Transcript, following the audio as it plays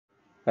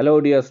Hello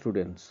dear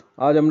students,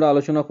 আজ আমরা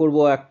আলোচনা করব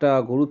একটা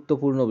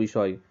গুরুত্বপূর্ণ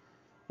বিষয়।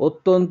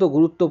 অত্যন্ত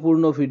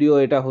গুরুত্বপূর্ণ ভিডিও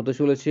এটা হতে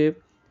চলেছে।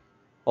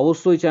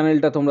 অবশ্যই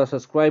চ্যানেলটা তোমরা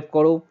সাবস্ক্রাইব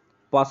করো,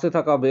 পাশে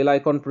থাকা বেল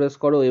আইকন প্রেস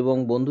করো এবং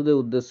বন্ধুদের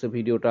উদ্দেশ্যে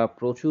ভিডিওটা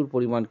প্রচুর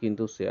পরিমাণ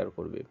কিন্তু শেয়ার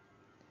করবে।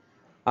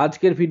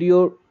 আজকের ভিডিও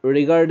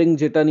রিগার্ডিং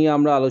যেটা নিয়ে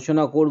আমরা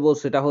আলোচনা করব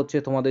সেটা হচ্ছে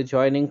তোমাদের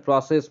জয়েনিং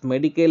প্রসেস,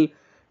 মেডিকেল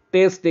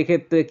টেস্ট,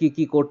 এক্ষেত্রে কী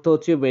কী করতে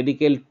হচ্ছে,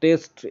 মেডিকেল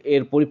টেস্ট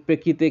এর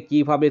পরিপ্রেক্ষিতে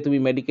কীভাবে তুমি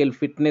মেডিকেল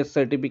ফিটনেস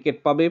সার্টিফিকেট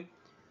পাবে,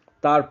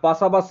 তার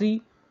পাশাপাশি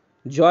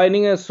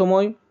জয়েনিংয়ের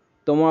সময়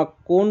তোমার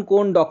কোন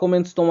কোন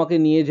ডকুমেন্টস তোমাকে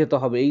নিয়ে যেতে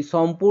হবে, এই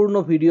সম্পূর্ণ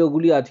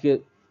ভিডিওগুলি আজকে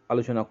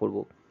আলোচনা করব।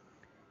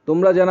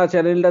 তোমরা যারা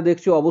চ্যানেলটা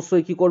দেখছো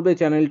অবশ্যই কি করবে,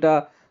 চ্যানেলটা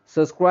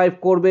সাবস্ক্রাইব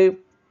করবে,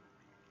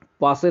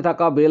 পাশে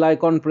থাকা বেল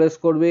আইকন প্রেস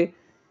করবে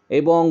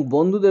এবং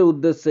বন্ধুদের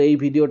উদ্দেশ্যে এই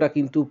ভিডিওটা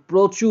কিন্তু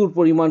প্রচুর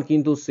পরিমাণ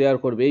কিন্তু শেয়ার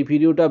করবে। এই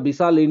ভিডিওটা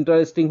বিশাল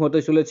ইন্টারেস্টিং হতে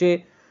চলেছে,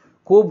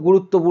 খুব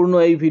গুরুত্বপূর্ণ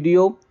এই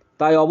ভিডিও,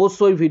 তাই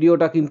অবশ্যই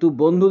ভিডিওটা কিন্তু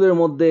বন্ধুদের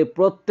মধ্যে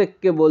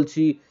প্রত্যেককে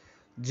বলছি,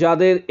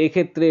 যাদের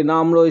এক্ষেত্রে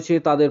নাম রয়েছে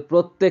তাদের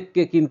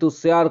প্রত্যেককে কিন্তু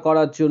শেয়ার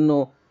করার জন্য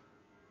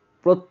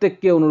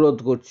প্রত্যেককে অনুরোধ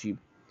করছি।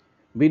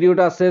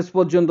 ভিডিওটা শেষ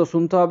পর্যন্ত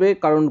শুনতে হবে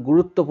কারণ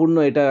গুরুত্বপূর্ণ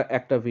এটা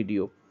একটা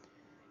ভিডিও।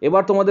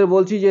 এবার তোমাদের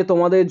বলছি যে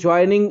তোমাদের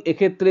জয়েনিং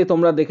এক্ষেত্রে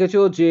তোমরা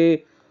দেখেছো যে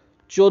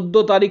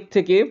 14 তারিখ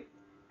থেকে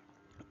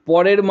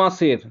পরের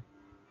মাসের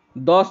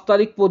 10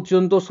 তারিখ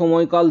পর্যন্ত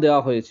সময়কাল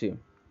দেওয়া হয়েছে।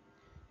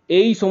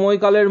 এই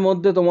সময়কালের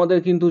মধ্যে তোমাদের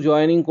কিন্তু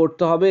জয়েনিং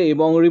করতে হবে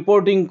এবং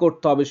রিপোর্টিং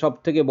করতে হবে। সব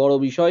থেকে বড়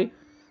বিষয়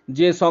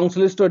যে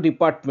সংশ্লিষ্ট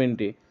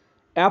ডিপার্টমেন্টে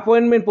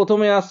অ্যাপয়েন্টমেন্ট,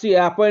 প্রথমে আসছি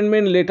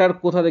অ্যাপয়েন্টমেন্ট লেটার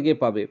কোথা থেকে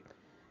পাবে।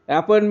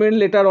 অ্যাপয়েন্টমেন্ট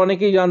লেটার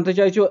অনেকেই জানতে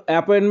চাইছো,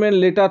 অ্যাপয়েন্টমেন্ট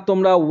লেটার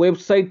তোমরা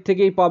ওয়েবসাইট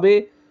থেকেই পাবে।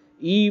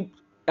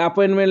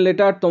 অ্যাপয়েন্টমেন্ট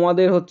লেটার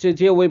তোমাদের হচ্ছে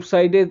যে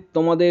ওয়েবসাইটে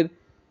তোমাদের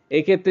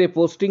এক্ষেত্রে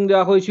পোস্টিং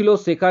দেওয়া হয়েছিল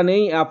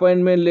সেখানেই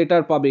অ্যাপয়েন্টমেন্ট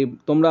লেটার পাবে।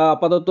 তোমরা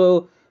আপাতত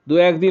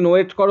 2-1 দিন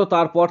ওয়েট করো,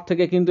 তারপর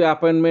থেকে কিন্তু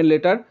অ্যাপয়েন্টমেন্ট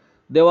লেটার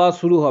দেওয়া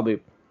শুরু হবে।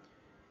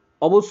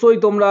 অবশ্যই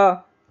তোমরা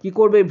কি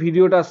করবে,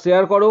 ভিডিওটা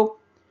শেয়ার করো।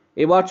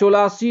 এবার চলে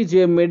আসছি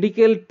যে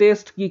মেডিকেল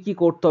টেস্ট কি কি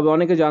করতে হবে,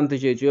 অনেকে জানতে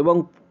চেয়েছো, এবং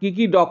কি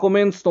কি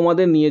ডকুমেন্টস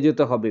তোমাদের নিয়ে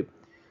যেতে হবে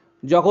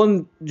যখন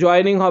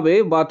জয়েনিং হবে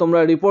বা তোমরা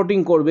রিপোর্টিং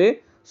করবে।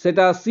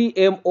 সেটা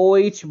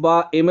CMOH বা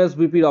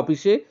MSBPর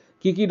অফিসে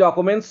কি কি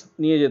ডকুমেন্টস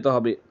নিয়ে যেতে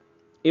হবে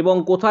এবং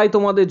কোথায়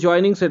তোমাদের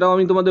জয়েনিং সেটাও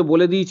আমি তোমাদের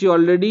বলে দিয়েছি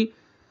অলরেডি।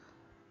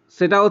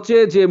 সেটা হচ্ছে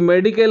যে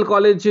মেডিকেল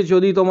কলেজ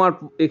যদি তোমার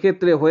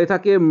এক্ষেত্রে হয়ে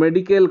থাকে,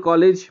 মেডিকেল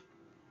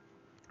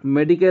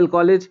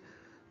কলেজ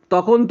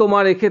তখন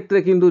তোমার এক্ষেত্রে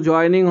কিন্তু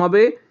জয়েনিং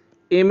হবে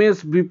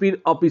MSBPর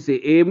অফিসে।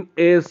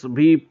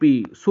 MSBP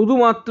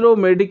শুধুমাত্র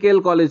মেডিকেল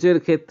কলেজের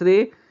ক্ষেত্রে,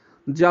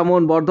 যেমন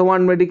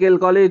বর্ধমান মেডিকেল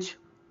কলেজ,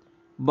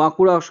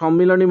 বাঁকুড়া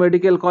সম্মিলনী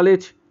medical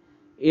college,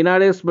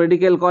 NRS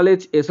medical college,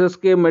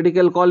 SSK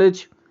medical college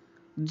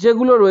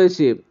যেগুলো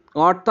রয়েছে,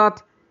 অর্থাৎ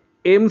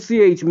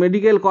MCH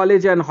medical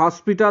college and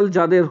hospital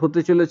যাদের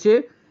হতে চলেছে,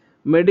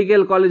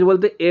 মেডিকেল কলেজ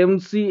বলতে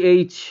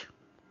MCH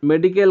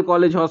মেডিকেল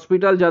কলেজ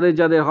হসপিটাল যাদের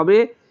যাদের হবে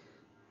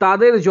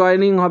তাদের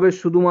জয়েনিং হবে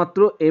শুধুমাত্র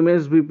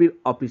MSBPর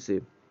অফিসে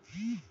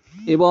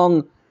এবং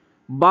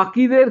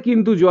বাকিদের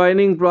কিন্তু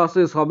জয়েনিং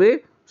প্রসেস হবে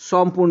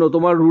সম্পূর্ণ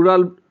তোমার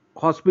রুরাল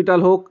হসপিটাল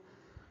হোক,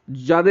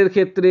 যাদের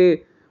ক্ষেত্রে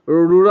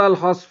রুরাল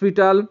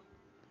হসপিটাল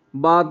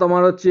বা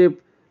তোমার হচ্ছে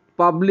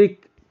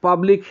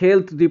পাবলিক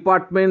হেলথ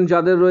ডিপার্টমেন্ট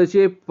যাদের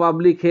রয়েছে,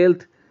 পাবলিক হেলথ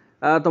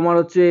তোমার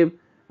হচ্ছে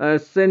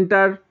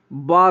সেন্টার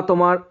বা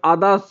তোমার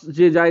আদার্স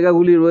যে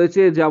জায়গাগুলি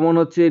রয়েছে, যেমন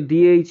হচ্ছে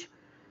DH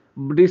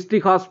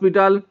ডিস্ট্রিক্ট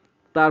হসপিটাল,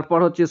 তারপর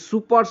হচ্ছে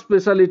সুপার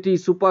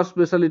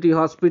স্পেশালিটি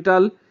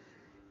হসপিটাল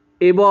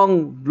এবং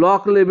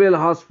ব্লক লেভেল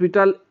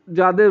হসপিটাল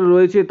যাদের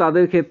রয়েছে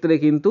তাদের ক্ষেত্রে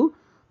কিন্তু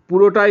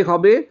পুরোটাই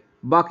হবে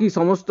বাকি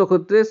সমস্ত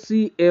ক্ষেত্রে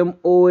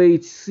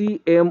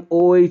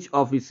CMOH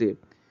অফিসে,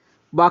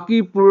 বাকি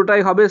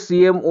পুরোটাই হবে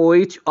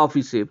CMOH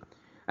অফিসে।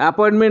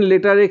 অ্যাপয়েন্টমেন্ট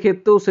লেটারের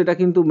ক্ষেত্রেও সেটা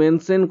কিন্তু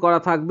মেনশন করা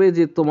থাকবে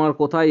যে তোমার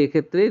কোথায়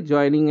এক্ষেত্রে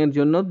জয়েনিংয়ের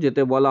জন্য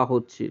যেতে বলা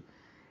হচ্ছে,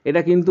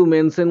 এটা কিন্তু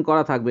মেনশন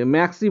করা থাকবে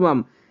ম্যাক্সিমাম।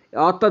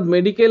 অর্থাৎ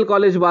মেডিকেল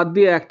কলেজ বাদ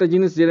দিয়ে একটা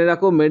জিনিস জেনে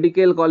রাখো,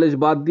 মেডিকেল কলেজ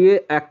বাদ দিয়ে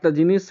একটা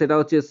জিনিস, সেটা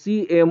হচ্ছে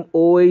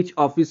CMOH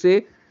অফিসে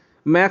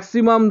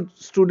ম্যাক্সিমাম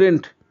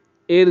স্টুডেন্ট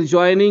এর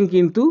জয়েনিং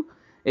কিন্তু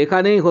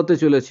এখানেই হতে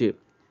চলেছে।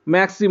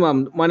 ম্যাক্সিমাম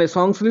মানে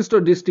সংশ্লিষ্ট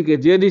ডিস্ট্রিক্টে,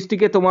 যে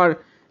ডিস্ট্রিক্টে তোমার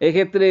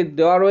এক্ষেত্রে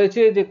দেওয়া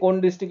রয়েছে যে কোন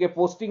ডিস্ট্রিক্টে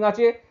পোস্টিং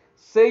আছে,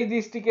 সেই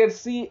ডিস্ট্রিক্টের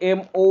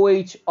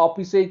CMOH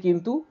অফিসেই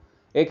কিন্তু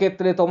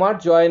এক্ষেত্রে তোমার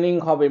জয়েনিং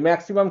হবে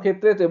ম্যাক্সিমাম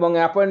ক্ষেত্রে, এবং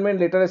অ্যাপয়েন্টমেন্ট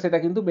লেটারে সেটা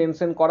কিন্তু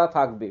মেনশন করা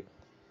থাকবে।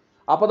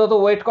 আপাতত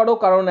ওয়েট করো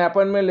কারণ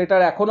অ্যাপয়েন্টমেন্ট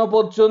লেটার এখনও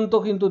পর্যন্ত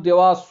কিন্তু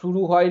দেওয়া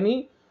শুরু হয়নি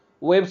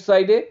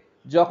ওয়েবসাইটে।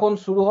 যখন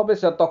শুরু হবে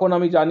তখন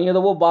আমি জানিয়ে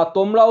দেবো, বা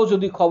তোমরাও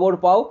যদি খবর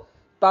পাও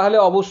তাহলে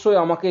অবশ্যই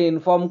আমাকে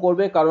ইনফর্ম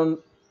করবে, কারণ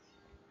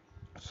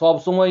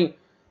সবসময়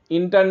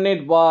ইন্টারনেট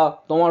বা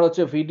তোমার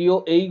হচ্ছে ভিডিও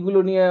এইগুলো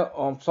নিয়ে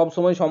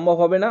সবসময় সম্ভব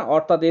হবে না।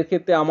 অর্থাৎ এর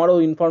ক্ষেত্রে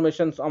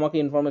আমাকে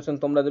ইনফরমেশন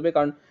তোমরা দেবে,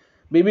 কারণ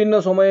বিভিন্ন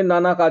সময়ে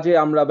নানা কাজে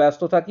আমরা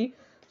ব্যস্ত থাকি।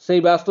 সেই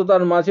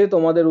ব্যস্ততার মাঝে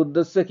তোমাদের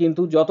উদ্দেশ্যে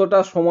কিন্তু যতটা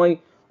সময়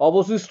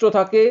অবশিষ্ট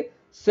থাকে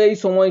সেই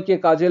সময়কে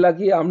কাজে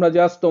লাগিয়ে আমরা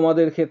জাস্ট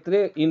তোমাদের ক্ষেত্রে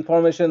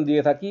ইনফরমেশন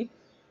দিয়ে থাকি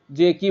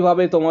যে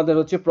কিভাবে তোমাদের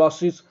হচ্ছে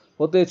প্রসেস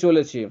হতে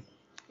চলেছে।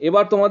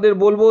 এবার তোমাদের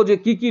বলবো যে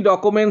কি কি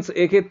ডকুমেন্টস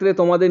এক্ষেত্রে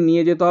তোমাদের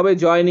নিয়ে যেতে হবে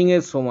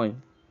জয়েনিংয়ের সময়।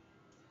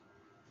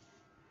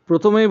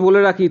 প্রথমেই বলে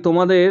রাখি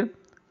তোমাদের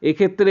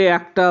এক্ষেত্রে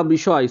একটা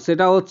বিষয়,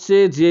 সেটা হচ্ছে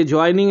যে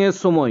জয়েনিংয়ের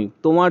সময়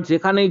তোমার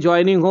যেখানেই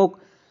জয়েনিং হোক,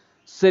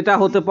 সেটা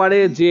হতে পারে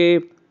যে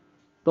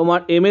তোমার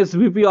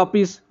এমএসভিপি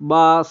অফিস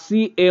বা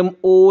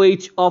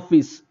সিএমওএইচ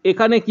অফিস,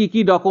 এখানে কি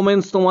কি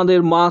ডকুমেন্টস তোমাদের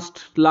মাস্ট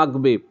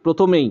লাগবে।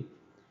 প্রথমেই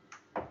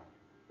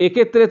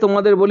এক্ষেত্রে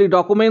তোমাদের বলি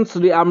ডকুমেন্টস,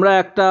 আমরা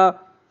একটা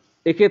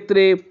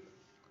এক্ষেত্রে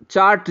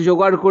চার্ট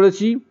জোগাড়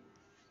করেছি,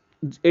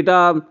 এটা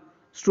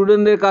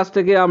স্টুডেন্টদের কাছ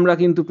থেকে আমরা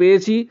কিন্তু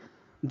পেয়েছি,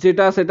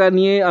 সেটা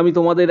নিয়ে আমি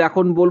তোমাদের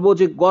এখন বলবো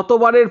যে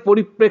গতবারের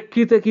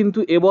পরিপ্রেক্ষিতে কিন্তু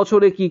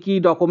এবছরে কি কি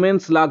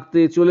ডকুমেন্টস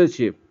লাগতে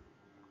চলেছে।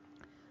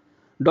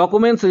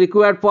 Documents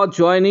required for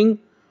joining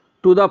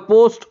to the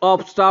post of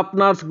staff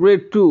nurse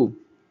grade 2,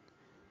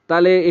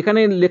 তাহলে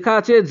এখানে লেখা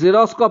আছে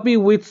xerox copy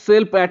with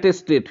self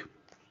attested,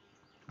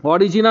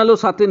 অরিজিনালও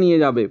সাথে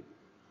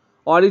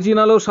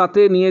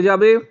নিয়ে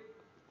যাবে,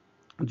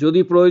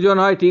 যদি প্রয়োজন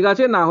হয় ঠিক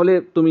আছে, না হলে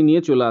তুমি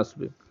নিয়ে চলে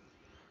আসবে,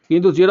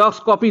 কিন্তু জেরক্স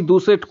কপি 2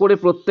 সেট করে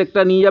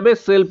প্রত্যেকটা নিয়ে যাবে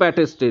সেলফ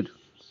অ্যাটেস্টেড।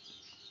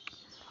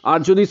 আর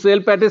যদি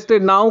সেলফ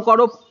অ্যাটেস্টেড নাও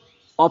করো,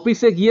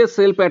 অফিসে গিয়ে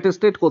সেলফ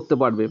অ্যাটেস্টেড করতে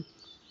পারবে।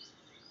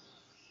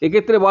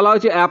 এক্ষেত্রে বলা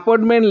হয়েছে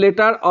appointment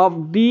letter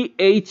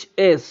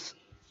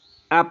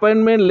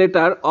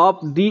of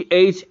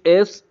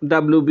DHS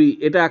WB,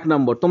 এটা 1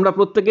 নম্বর, তোমরা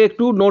প্রত্যেকে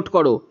একটু নোট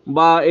করো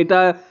বা এটা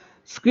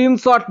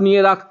স্ক্রিনশট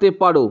নিয়ে রাখতে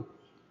পারো।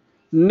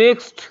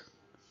 Next,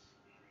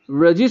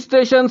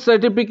 registration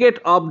certificate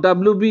of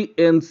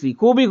WBNC,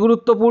 খুবই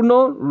গুরুত্বপূর্ণ,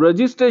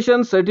 registration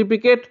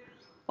certificate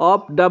of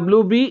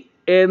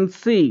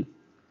WBNC।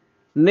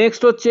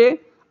 Next হচ্ছে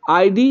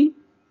আইডি,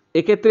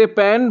 এক্ষেত্রে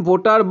প্যান,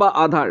 ভোটার বা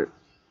আধার,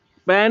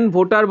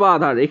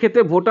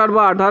 এক্ষেত্রে ভোটার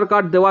বা আধার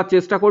কার্ড দেওয়ার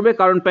চেষ্টা করবে,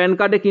 কারণ প্যান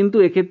কার্ডে কিন্তু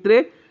এক্ষেত্রে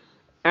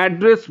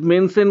অ্যাড্রেস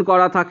মেনশন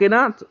করা থাকে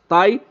না,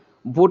 তাই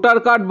ভোটার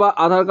কার্ড বা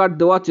আধার কার্ড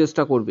দেওয়ার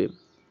চেষ্টা করবে।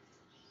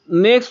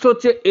 নেক্সট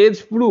হচ্ছে এজ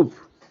প্রুফ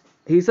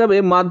হিসাবে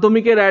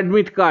মাধ্যমিকের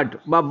অ্যাডমিট কার্ড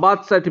বা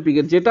বার্থ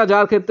সার্টিফিকেট, যেটা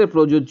যার ক্ষেত্রে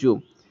প্রযোজ্য।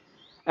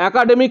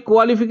 Academic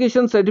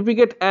qualification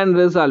certificate and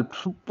result,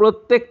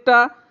 প্রত্যেকটা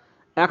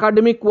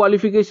অ্যাকাডেমিক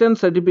কোয়ালিফিকেশন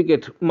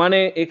সার্টিফিকেট, মানে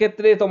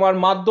এক্ষেত্রে তোমার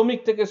মাধ্যমিক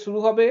থেকে শুরু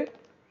হবে,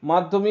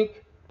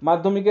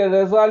 মাধ্যমিকের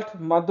রেজাল্ট,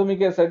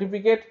 মাধ্যমিকের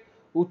সার্টিফিকেট,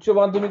 উচ্চ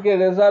মাধ্যমিকের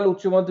রেজাল্ট,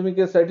 উচ্চ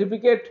মাধ্যমিকের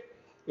সার্টিফিকেট,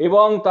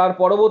 এবং তার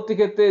পরবর্তী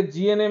ক্ষেত্রে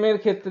জিএনএম এর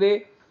ক্ষেত্রে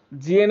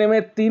জিএনএম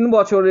এর 3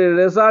 বছরের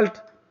রেজাল্ট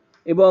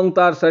এবং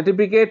তার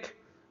সার্টিফিকেট,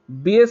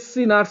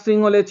 বিএসসি নার্সিং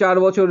হলে 4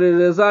 বছরের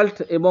রেজাল্ট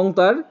এবং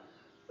তার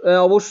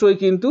অবশ্যই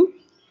কিন্তু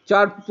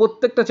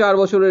প্রত্যেকটা 4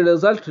 বছরের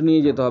রেজাল্ট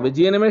নিয়ে যেতে হবে।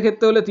 জিএনএম এর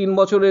ক্ষেত্রে হলে 3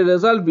 বছরের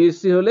রেজাল্ট,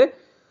 বিএসসি হলে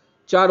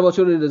 4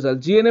 বছরের রেজাল্ট।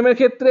 জিএনএম এর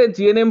ক্ষেত্রে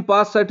জিএনএম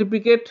পাস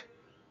সার্টিফিকেট,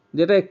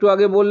 যেটা একটু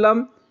আগে বললাম,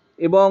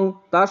 এবং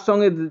তার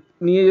সঙ্গে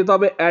নিয়ে যেতে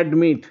হবে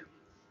অ্যাডমিট,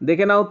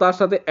 দেখে নাও তার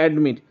সাথে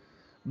অ্যাডমিট।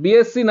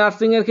 বিএসসি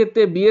নার্সিংয়ের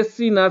ক্ষেত্রে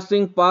BSc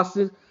nursing pass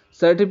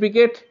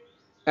certificate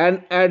and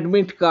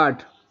admit card.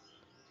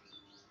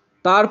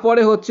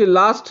 তারপরে হচ্ছে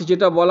লাস্ট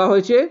যেটা বলা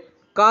হয়েছে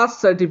কাস্ট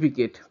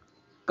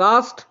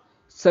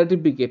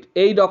সার্টিফিকেট,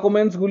 এই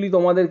ডকুমেন্টসগুলি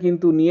তোমাদের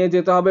কিন্তু নিয়ে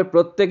যেতে হবে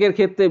প্রত্যেকের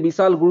ক্ষেত্রে।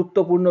 বিশাল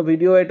গুরুত্বপূর্ণ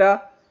ভিডিও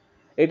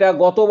এটা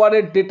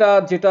গতবারের ডেটা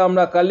যেটা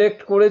আমরা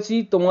কালেক্ট করেছি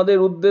তোমাদের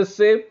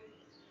উদ্দেশ্যে,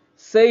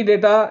 সেই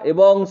ডেটা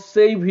এবং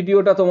সেই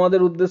ভিডিওটা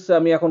তোমাদের উদ্দেশ্যে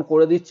আমি এখন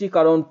করে দিচ্ছি,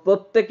 কারণ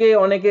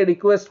অনেকে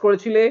রিকোয়েস্ট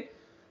করেছিলে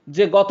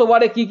যে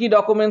গতবারে কি কি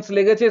ডকুমেন্টস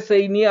লেগেছে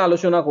সেই নিয়ে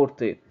আলোচনা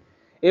করতে।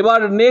 এবার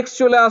নেক্সট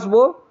চলে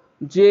আসবো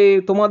যে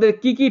তোমাদের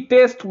কি কি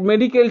টেস্ট,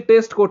 মেডিকেল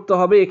টেস্ট করতে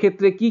হবে,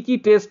 এক্ষেত্রে কি কি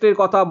টেস্টের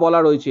কথা বলা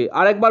রয়েছে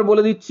আরেকবার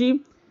বলে দিচ্ছি।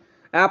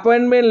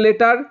 Appointment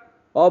letter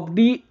of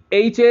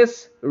DHS,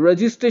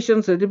 registration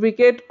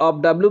certificate of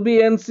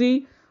WBNC,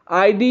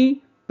 ID,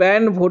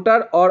 pan,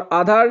 voter or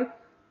Aadhaar,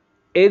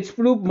 age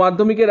proof,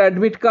 মাধ্যমিকের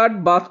admit card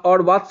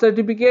birth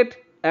certificate,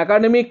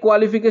 academic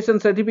qualification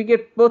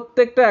certificate,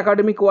 প্রত্যেকটা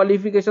একাডেমিক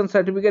কোয়ালিফিকেশন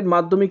সার্টিফিকেট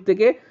মাধ্যমিক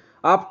থেকে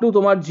আপ টু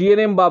তোমার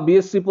জিএনএম বা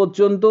বিএসসি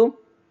পর্যন্ত,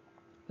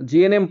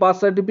 GNM pass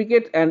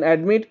certificate and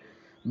admit,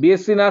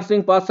 BSc nursing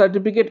pass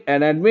certificate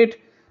and admit,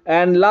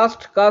 and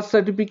last caste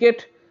certificate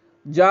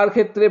যার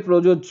ক্ষেত্রে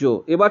প্রযোজ্য।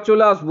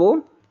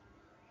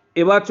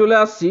 এবার চলে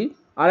আসছি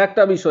আর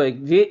একটা বিষয়,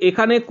 যে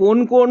এখানে কোন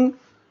কোন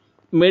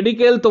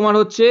মেডিকেল তোমার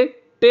হচ্ছে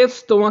টেস্ট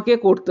তোমাকে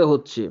করতে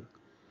হচ্ছে।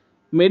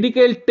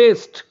 মেডিকেল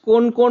টেস্ট,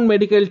 কোন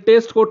মেডিকেল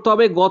টেস্ট করতে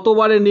হবে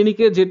গতবারের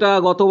নিরিখে, যেটা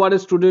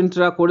গতবারের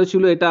স্টুডেন্টরা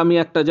করেছিল, এটা আমি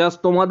একটা জাস্ট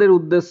তোমাদের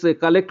উদ্দেশ্যে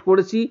কালেক্ট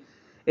করেছি।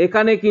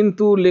 এখানে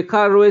কিন্তু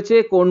লেখা রয়েছে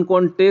কোন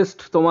কোন টেস্ট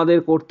তোমাদের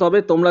করতে হবে,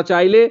 তোমরা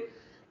চাইলে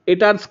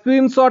এটার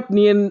স্ক্রিনশট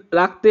নিয়ে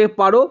রাখতে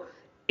পারো।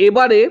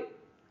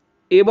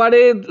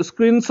 এবারে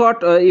স্ক্রিনশট,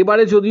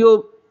 এবারে যদিও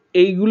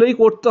এইগুলোই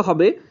করতে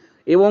হবে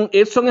এবং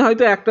এর সঙ্গে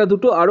হয়তো একটা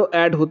দুটো আরও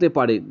অ্যাড হতে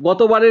পারে,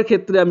 গতবারের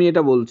ক্ষেত্রে আমি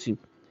এটা বলছি।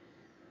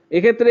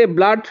 এক্ষেত্রে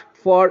blood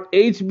for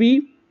HB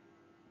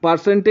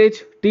percentage,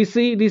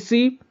 TC/DC,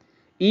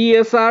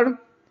 ESR,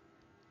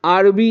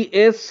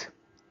 RBS,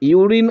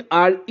 urine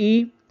RE,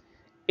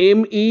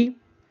 ME,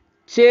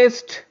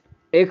 chest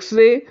X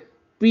ray,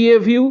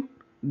 PAView,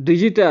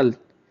 digital,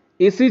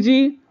 ECG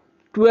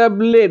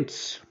tablets,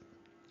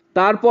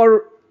 তারপর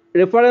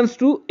রেফারেন্স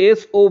টু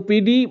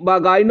এসওপিডি বা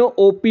gynae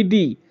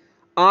OPD,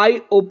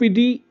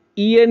 আইওপিডি,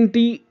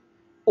 ENT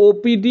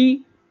OPD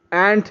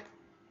and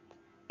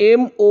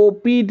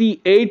এমওপিডি,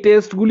 এই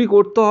টেস্টগুলি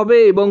করতে হবে।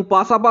 এবং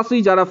পাশাপাশি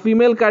যারা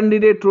ফিমেল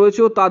ক্যান্ডিডেট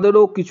রয়েছে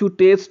তাদেরও কিছু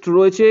টেস্ট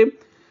রয়েছে,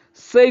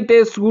 সেই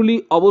টেস্টগুলি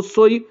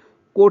অবশ্যই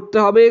করতে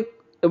হবে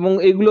এবং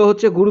এগুলো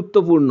হচ্ছে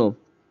গুরুত্বপূর্ণ।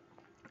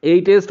 এই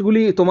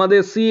টেস্টগুলি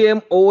তোমাদের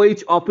সিএমওএইচ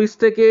অফিস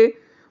থেকে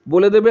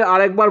বলে দেবে।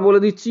 আরেকবার বলে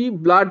দিচ্ছি,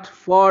 blood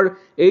for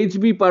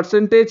HB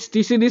percentage,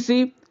 টিসিডিসি,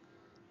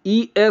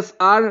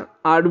 ESR,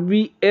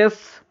 RBS,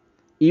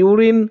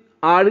 urine,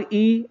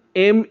 আরই,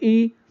 ME,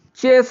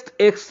 chest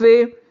X-ray,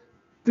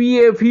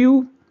 পিএভিউ,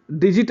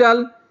 digital,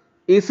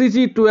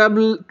 ECG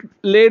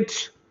tablets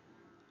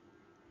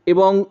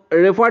এবং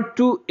refer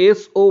to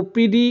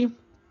এসওপিডি,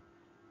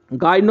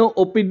 gynae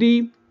OPD,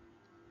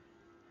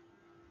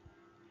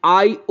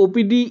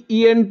 আইওপিডি,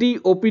 ENT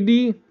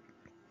OPD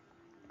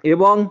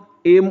এবং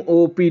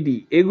এমওপিডি,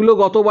 এগুলো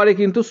গতবারে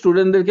কিন্তু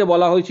স্টুডেন্টদেরকে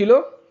বলা হয়েছিল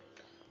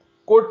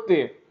করতে।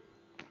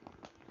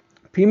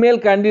 ফিমেল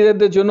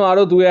ক্যান্ডিডেটদের জন্য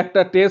আরও দু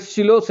একটা টেস্ট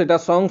ছিল, সেটা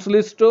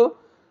সংশ্লিষ্ট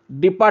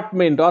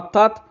ডিপার্টমেন্ট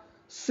অর্থাৎ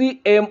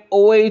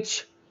সিএমওএইচ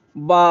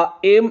বা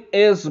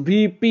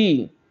এমএসভিপি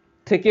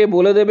থেকে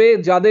বলে দেবে।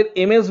 যাদের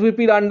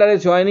এমএসভিপির আন্ডারে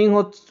জয়েনিং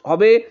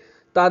হবে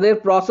তাদের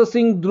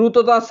প্রসেসিং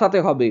দ্রুততার সাথে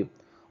হবে,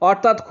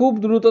 অর্থাৎ খুব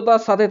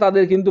দ্রুততার সাথে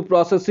তাদের কিন্তু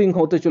প্রসেসিং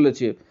হতে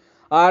চলেছে।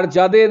 আর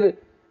যাদের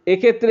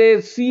এক্ষেত্রে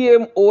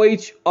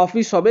সিএমওএইচ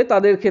অফিস হবে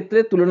তাদের ক্ষেত্রে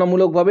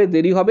তুলনামূলকভাবে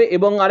দেরি হবে।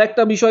 এবং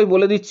আরেকটা বিষয়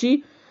বলে দিচ্ছি,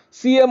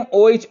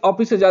 সিএমওএইচ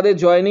অফিসে যাদের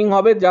জয়েনিং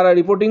হবে, যারা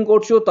রিপোর্টিং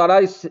করছো তারা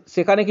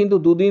সেখানে কিন্তু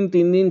 2 দিন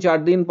 3 দিন 4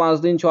 দিন 5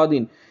 দিন 6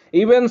 দিন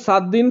ইভেন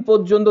 7 দিন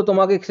পর্যন্ত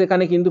তোমাকে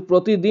সেখানে কিন্তু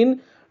প্রতিদিন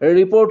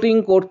রিপোর্টিং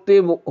করতে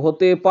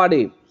হতে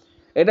পারে।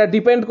 এটা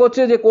ডিপেন্ড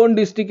করছে যে কোন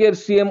ডিস্ট্রিক্টের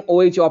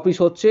সিএমওএইচ অফিস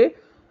হচ্ছে।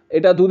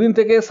 এটা 2 দিন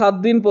থেকে 7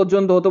 দিন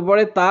পর্যন্ত হতে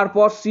পারে।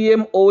 তারপর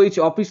সিএমওএইচ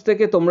অফিস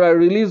থেকে তোমরা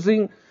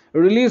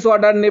রিলিজ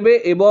অর্ডার নেবে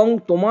এবং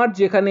তোমার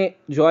যেখানে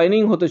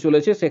জয়েনিং হতে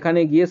চলেছে সেখানে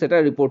গিয়ে সেটা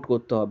রিপোর্ট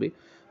করতে হবে।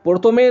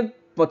 প্রথমে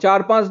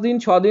 4-5 দিন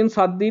 6 দিন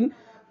 7 দিন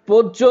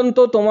পর্যন্ত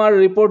তোমার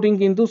রিপোর্টিং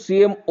কিন্তু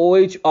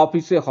সিএমওএইচ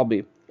অফিসে হবে।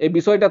 এই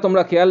বিষয়টা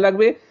তোমরা খেয়াল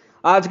রাখবে।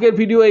 আজকের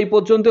ভিডিও এই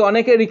পর্যন্ত।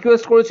 অনেকে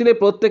রিকোয়েস্ট করেছিলে,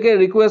 প্রত্যেকের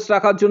রিকোয়েস্ট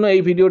রাখার জন্য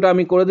এই ভিডিওটা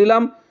আমি করে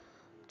দিলাম।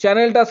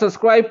 চ্যানেলটা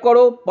সাবস্ক্রাইব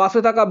করো, পাশে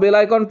থাকা বেল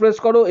আইকন প্রেস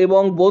করো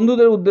এবং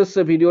বন্ধুদের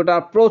উদ্দেশ্যে ভিডিওটা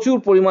প্রচুর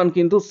পরিমাণ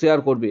কিন্তু শেয়ার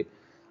করবে।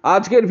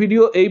 আজকের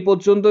ভিডিও এই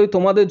পর্যন্তই।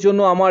 তোমাদের জন্য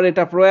আমার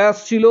এটা প্রয়াস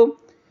ছিল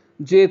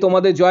যে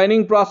তোমাদের জয়েনিং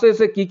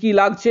প্রসেসে কি কি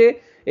লাগছে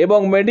এবং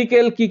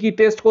মেডিকেল কি কি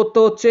টেস্ট করতে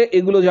হচ্ছে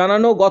এগুলো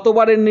জানানো।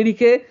 গতবারের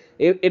নিরিখে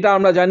এটা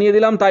আমরা জানিয়ে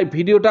দিলাম, তাই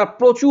ভিডিওটা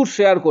প্রচুর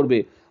শেয়ার করবে।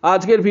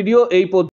 আজকের ভিডিও এই পর্যন্ত।